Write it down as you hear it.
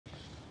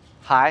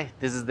Hi,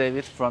 this is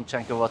David from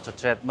Chanka Water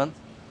Treatment.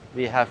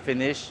 We have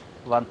finished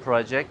one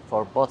project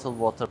for bottled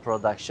water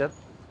production.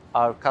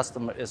 Our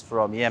customer is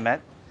from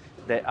Yemen.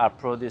 They are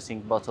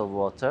producing bottled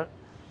water.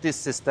 This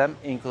system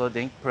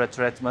including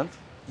pre-treatment,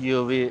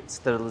 UV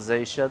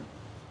sterilization,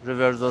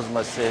 reverse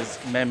osmosis,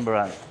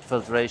 membrane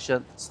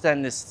filtration,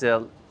 stainless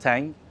steel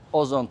tank,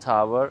 ozone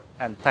tower,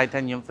 and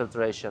titanium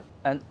filtration.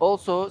 And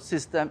also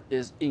system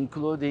is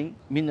including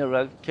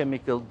mineral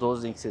chemical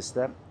dosing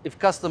system. If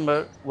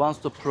customer wants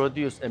to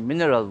produce a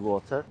mineral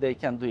water, they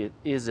can do it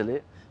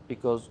easily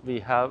because we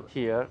have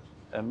here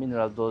a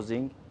mineral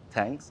dosing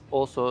tanks.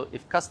 Also,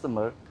 if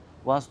customer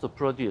wants to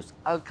produce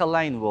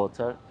alkaline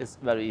water, it's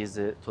very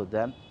easy to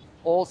them.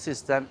 All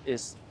system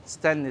is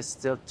stainless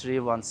steel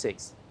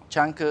 316.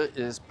 Chanka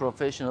is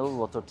professional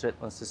water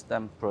treatment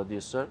system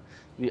producer.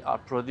 We are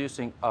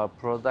producing our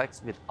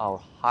products with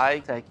our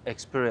high-tech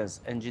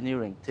experience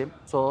engineering team.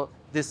 So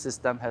this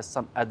system has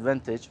some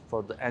advantage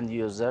for the end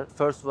user.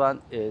 First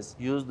one is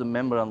use the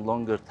membrane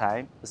longer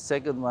time. The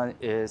second one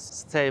is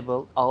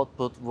stable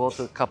output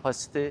water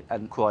capacity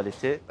and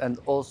quality. And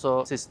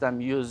also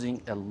system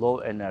using a low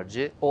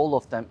energy. All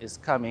of them is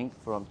coming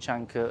from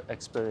Chanka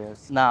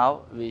experience.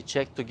 Now we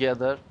check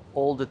together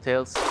all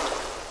details.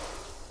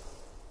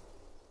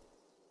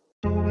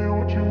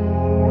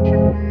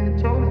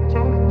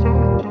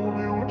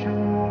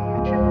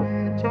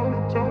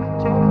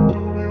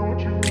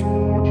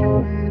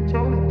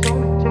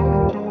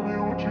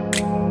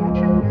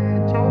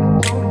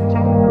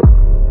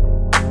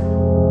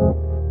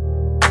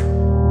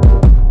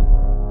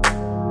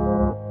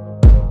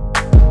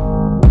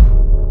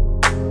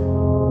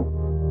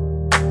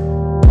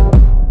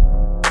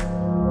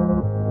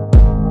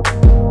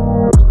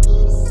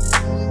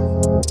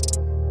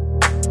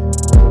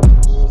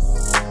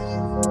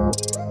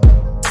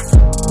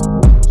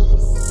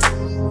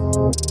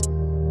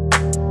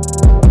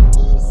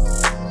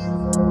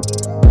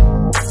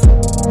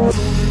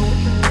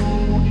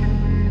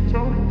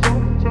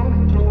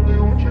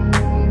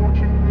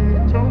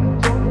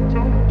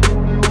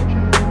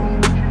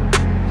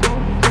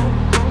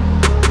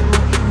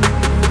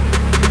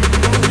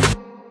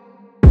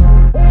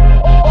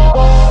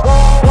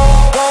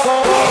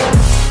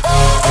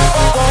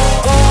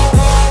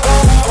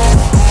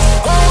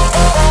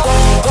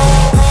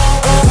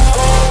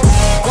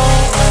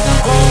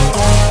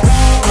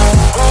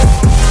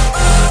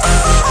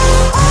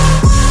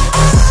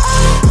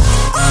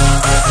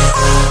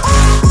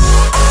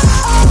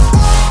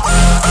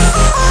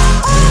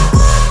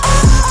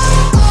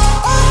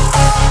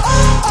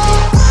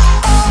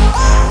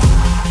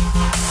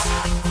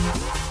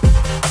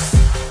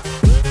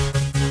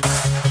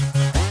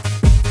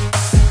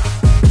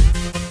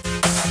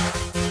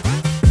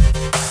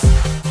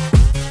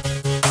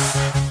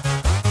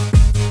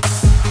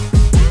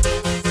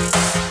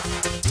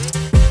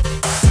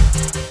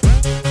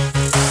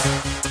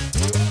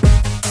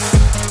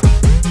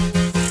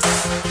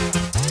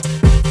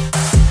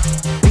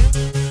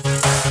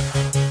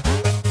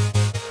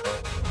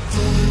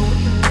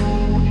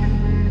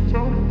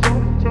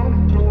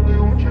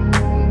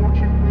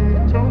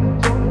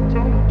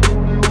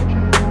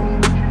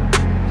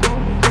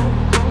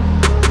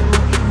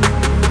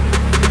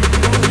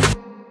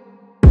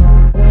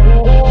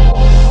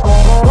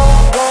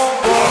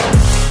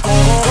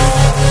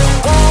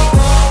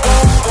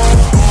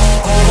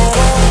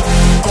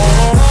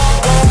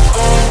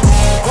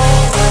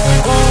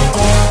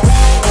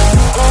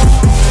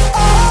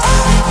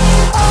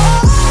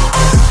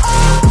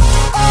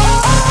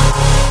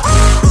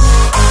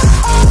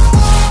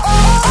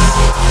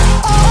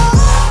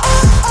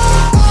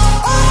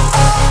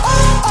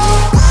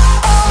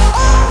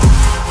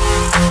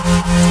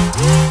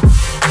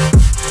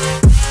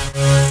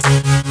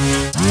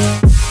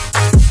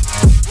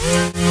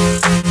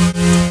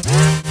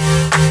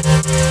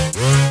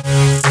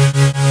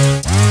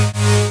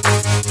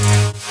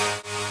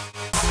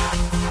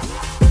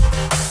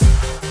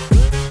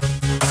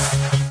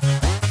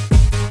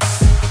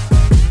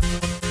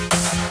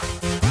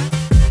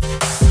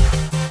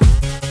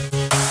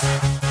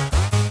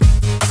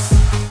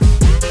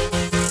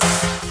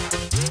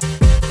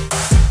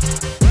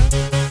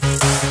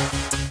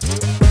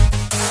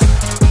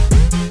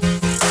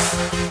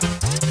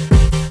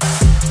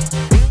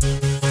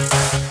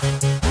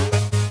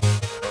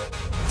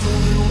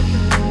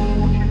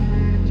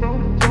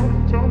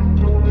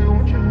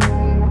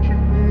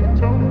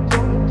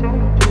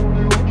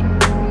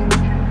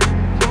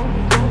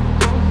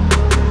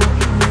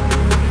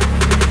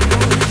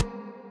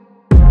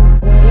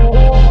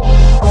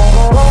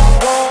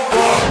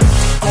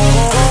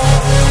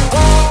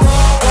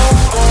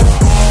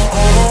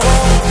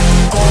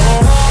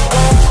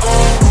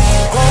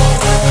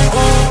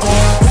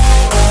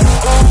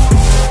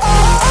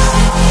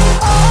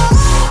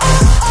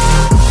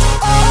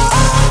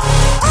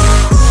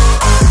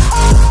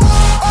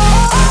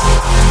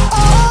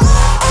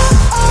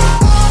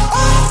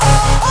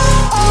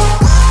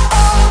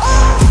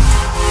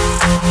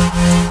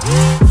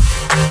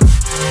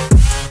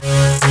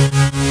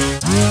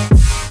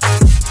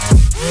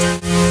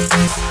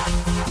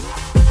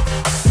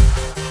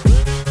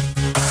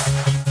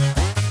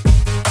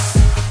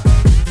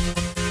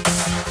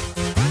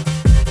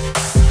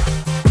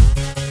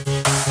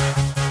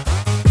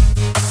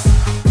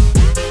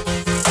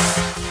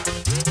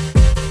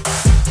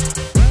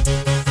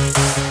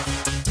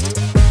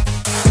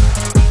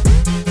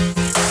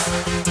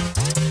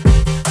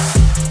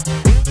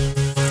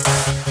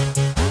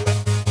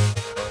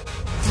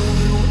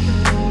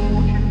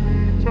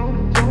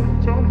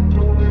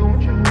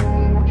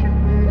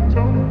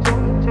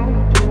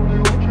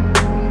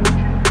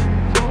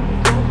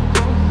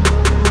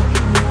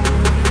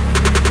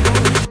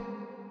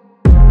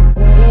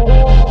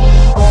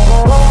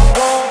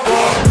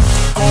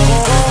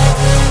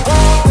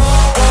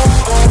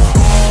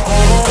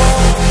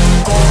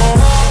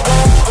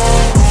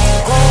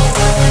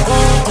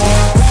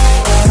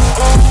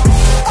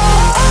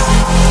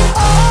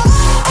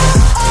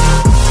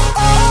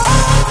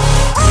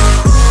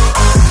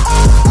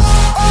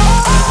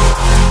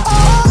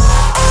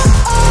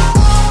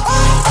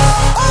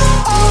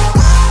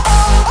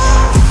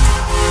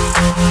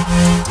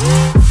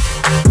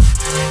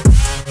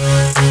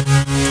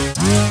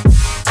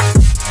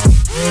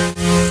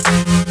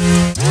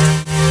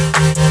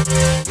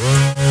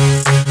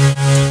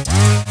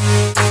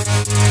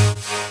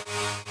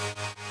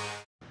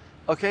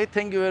 Okay,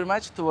 thank you very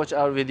much to watch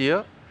our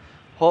video.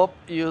 Hope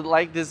you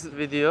like this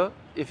video.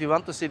 If you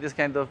want to see this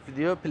kind of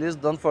video, please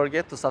don't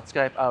forget to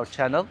subscribe our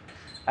channel.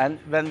 And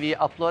when we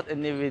upload a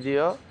new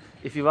video,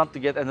 if you want to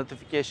get a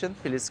notification,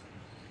 please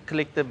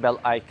click the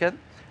bell icon.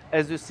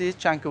 As you see,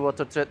 Chunky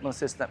Water Treatment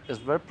System is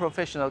a very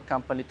professional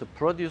company to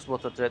produce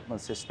water treatment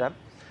system.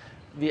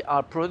 We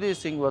are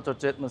producing water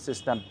treatment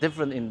system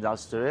different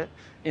industry.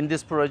 In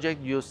this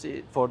project, you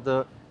see for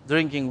the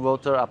drinking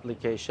water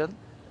application.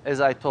 As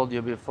I told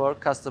you before,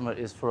 customer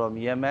is from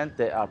Yemen.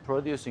 They are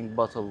producing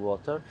bottled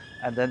water,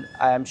 and then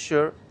I am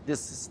sure this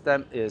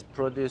system is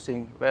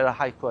producing very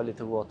high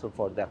quality water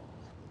for them.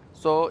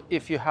 So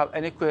if you have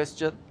any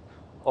question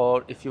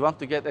or if you want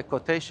to get a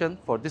quotation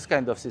for this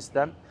kind of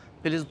system,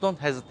 please don't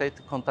hesitate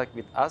to contact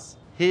with us.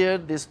 Here,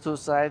 these two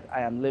sides,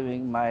 I am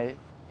leaving my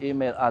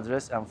email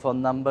address and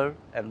phone number,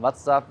 and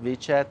WhatsApp,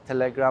 WeChat,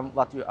 Telegram,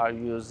 what you are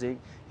using,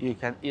 you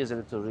can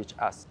easily to reach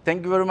us.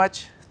 Thank you very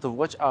much to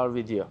watch our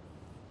video.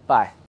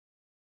 Bye.